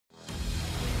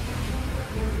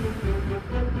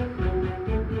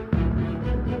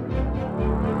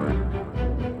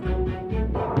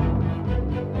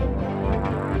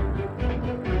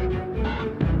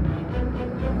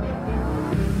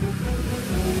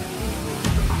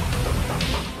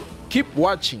Keep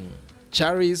watching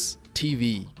Charis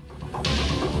TV. Mama,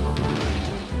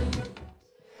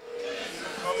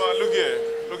 look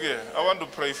here. I want to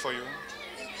pray for you.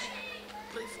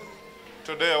 Pray for me.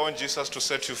 Today I want Jesus to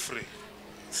set you free.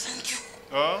 Thank you.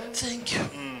 Huh? Thank you.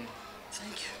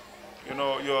 Thank you. You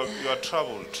know, you are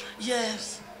troubled.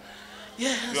 Yes.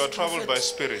 Yes. You are troubled by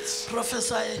spirits.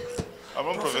 Prophesy. I'm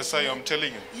not prophesying, I'm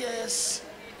telling you. Yes.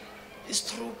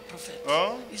 It's true, prophet.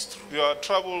 Huh? It's true. You are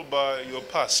troubled by your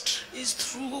past.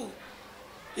 It's true.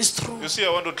 It's true. You see, I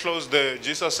want to close there.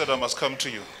 Jesus said I must come to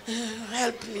you.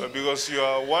 Help me. Because you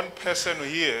are one person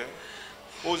here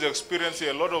who's experiencing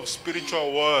a lot of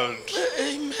spiritual world.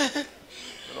 Amen.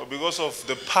 You know, because of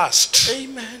the past.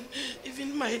 Amen.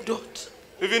 Even my daughter.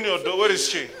 Even your daughter, where is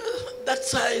she? That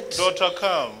side. Daughter,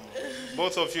 come.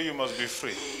 Both of you must be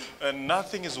free. And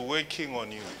nothing is working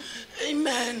on you.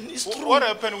 Amen. It's true. What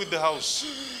happened with the house?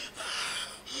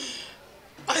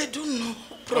 I don't know.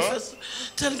 Professor,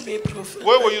 tell me, Prophet.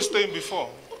 Where were you staying before?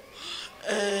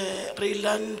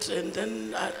 Riebeeck, and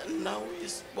then now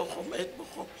is Bochum, at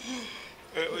Bochum.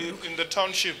 In the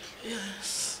township?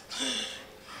 Yes.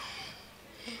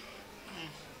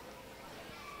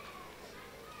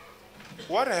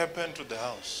 What happened to the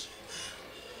house?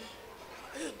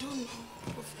 I don't know,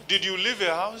 Prophet. Did you leave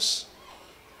a house?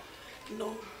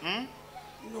 No. No.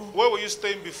 Where were you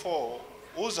staying before?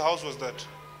 Whose house was that?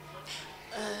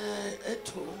 At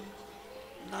home.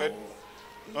 Now.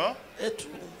 Huh? At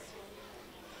home.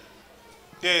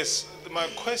 Yes. My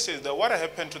question is that what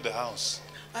happened to the house?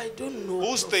 I don't know.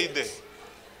 Who stayed there?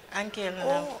 Uncle.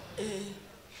 Oh,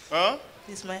 Huh?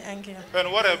 He's my uncle.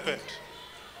 And what happened?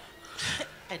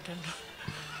 I don't know.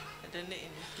 I don't know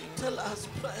anything. tell us,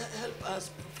 help us,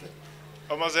 Prophet.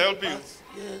 I must help you.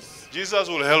 Yes. Jesus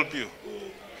will help you.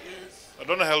 Yes. I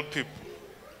don't help people.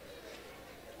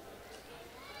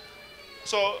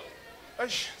 So,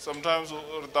 sometimes I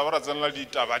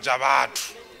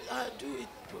do it,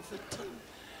 Prophet. Tell me.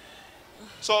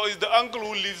 So is the uncle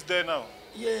who lives there now?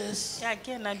 Yes. Yeah,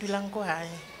 again, I do lango high.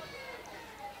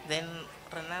 Then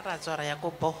Renara Zora ya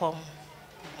go bohom.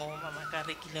 Mo mama ka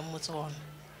rekile motho ona.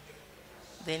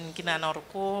 Then ke nana hore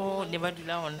ko ne ba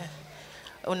dula ona.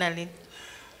 Ona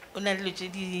le tse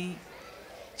di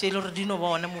tse le re di no ba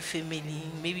ona mo family,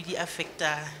 maybe di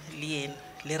affecta le ena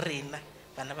le rena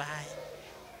bana ba hae.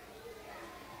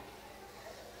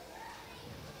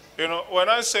 You know, when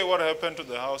I say what happened to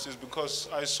the house is because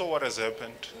I saw what has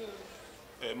happened.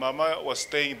 Mama was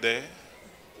staying there,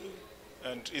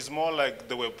 and it's more like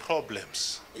there were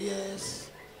problems. Yes.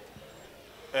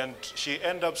 And she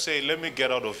ended up saying, let me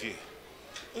get out of here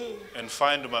and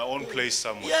find my own place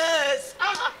somewhere. Yes.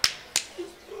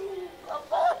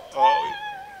 Oh,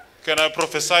 can I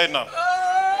prophesy now?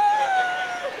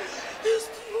 It's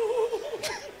true.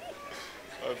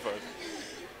 High five.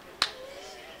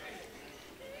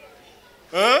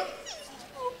 Huh?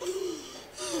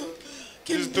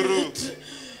 It's true.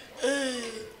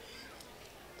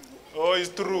 Oh, it's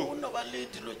true.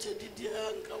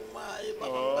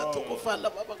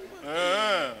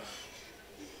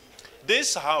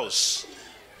 This house,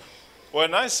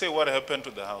 when I say what happened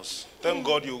to the house, thank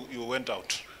God you went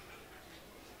out.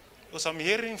 Because I'm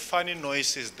hearing funny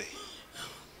noises there.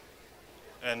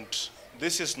 And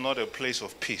this is not a place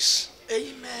of peace.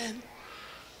 Amen.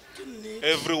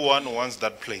 Everyone wants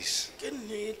that place.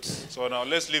 Good. So now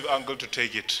let's leave Uncle to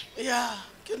take it. Yeah,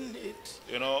 good.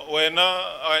 You know, when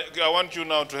I want you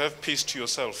now to have peace to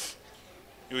yourself.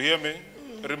 You hear me?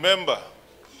 Remember,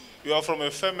 you are from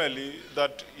a family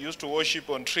that used to worship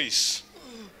on trees.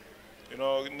 You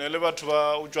know,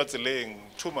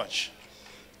 too much.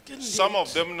 Some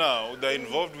of them now, they're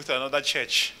involved with another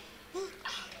church.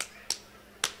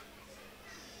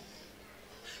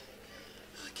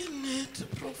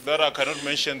 That I cannot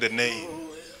mention the name.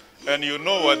 And you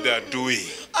know what they are doing.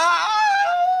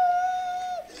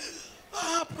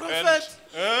 Prophet.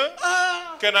 And,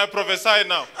 can I prophesy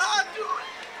now? Do it.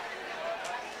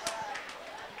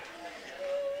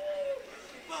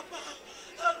 Papa,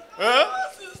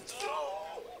 it's true.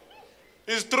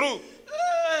 It's true.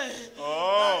 Hey,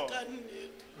 Oh.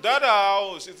 That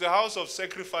house is a house of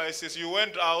sacrifices. You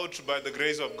went out by the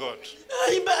grace of God.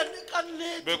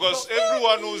 Because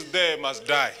everyone who's there must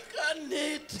die.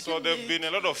 So there have been a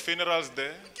lot of funerals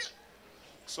there.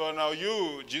 So now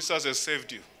you, Jesus has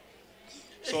saved you.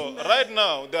 So right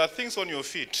now, there are things on your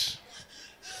feet.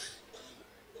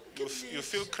 You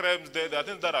feel cramps there. There are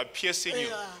things that are piercing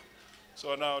you.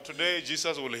 So now today,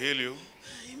 Jesus will heal you.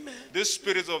 These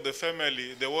spirits of the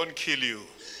family, they won't kill you.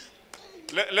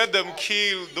 Let them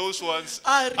kill those ones.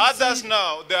 Others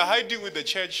now, they're hiding with the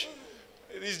church.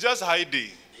 It's just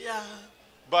hiding. Yeah.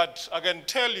 But I can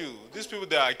tell you, these people,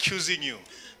 they are accusing you.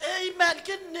 Amen.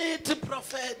 Can need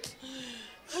prophet.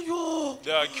 Ayo.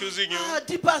 They are accusing you.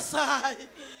 Deep aside.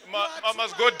 I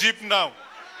must go deep now.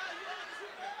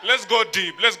 Let's go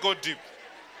deep. Let's go deep.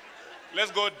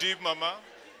 Let's go deep, Mama.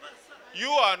 You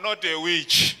are not a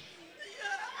witch.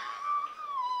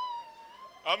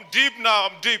 I'm deep now.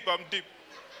 I'm deep. I'm deep.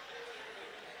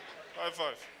 High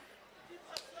five.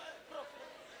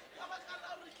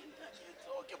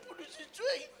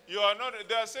 You are not.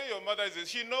 They are saying your mother is.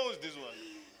 She knows this one.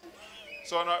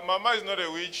 So Mama is not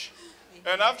a witch.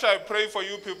 And after I pray for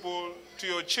you people, to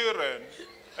your children,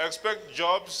 expect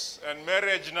jobs and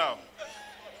marriage now.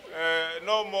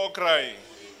 No more crying.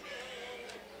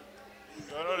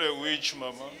 You are not a witch,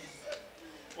 Mama.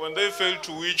 When they fail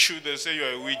to witch you, they say you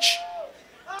are a witch.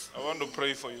 I want to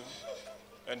pray for you.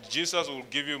 And Jesus will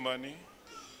give you money.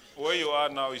 Where you are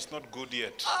now is not good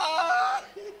yet.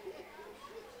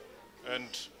 And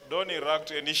don't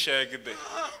erect any shag there.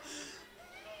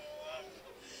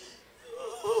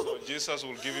 So Jesus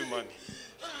will give you money.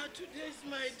 Today's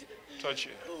my day. Touch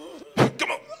it.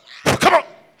 Come on. Come on.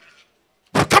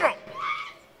 Come on.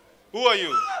 Who are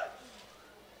you?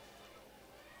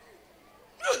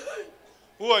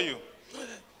 Who are you?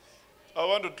 I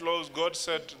want to close. God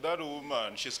said, that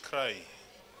woman, she's crying.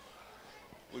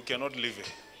 We cannot leave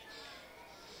her.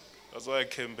 That's why I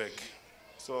came back.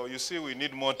 So you see, we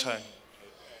need more time.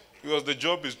 Because the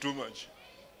job is too much.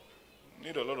 We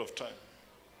need a lot of time.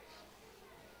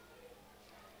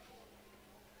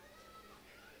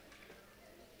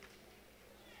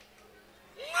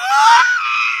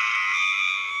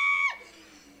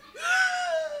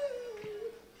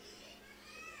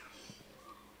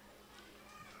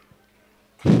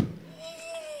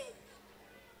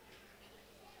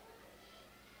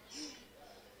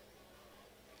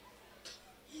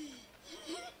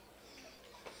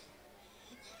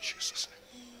 Jesus' name.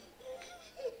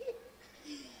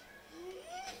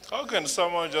 How can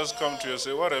someone just come to you and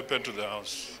say, what happened to the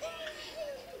house?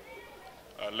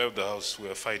 I left the house, we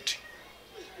are fighting.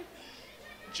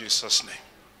 In Jesus' name.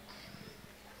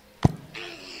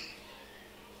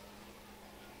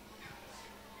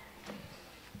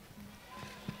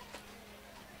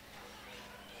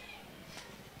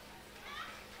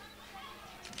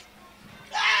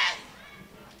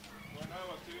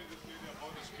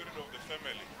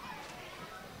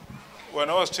 When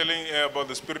I was telling her about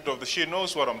the spirit of the, she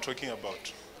knows what I'm talking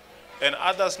about. And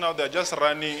others now, they're just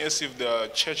running as if they're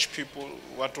church people,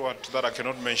 what, that I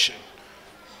cannot mention.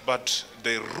 But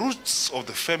the roots of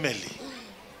the family,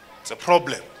 it's a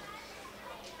problem.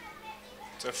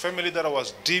 It's a family that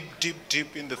was deep, deep,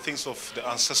 deep in the things of the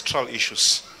ancestral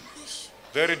issues.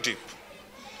 Very deep.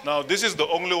 Now, this is the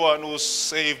only one who's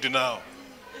saved now.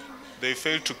 They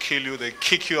fail to kill you, they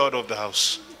kick you out of the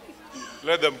house.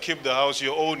 Let them keep the house,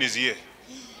 your own is here.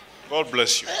 God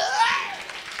bless you.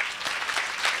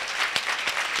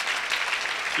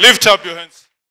 Lift up your hands.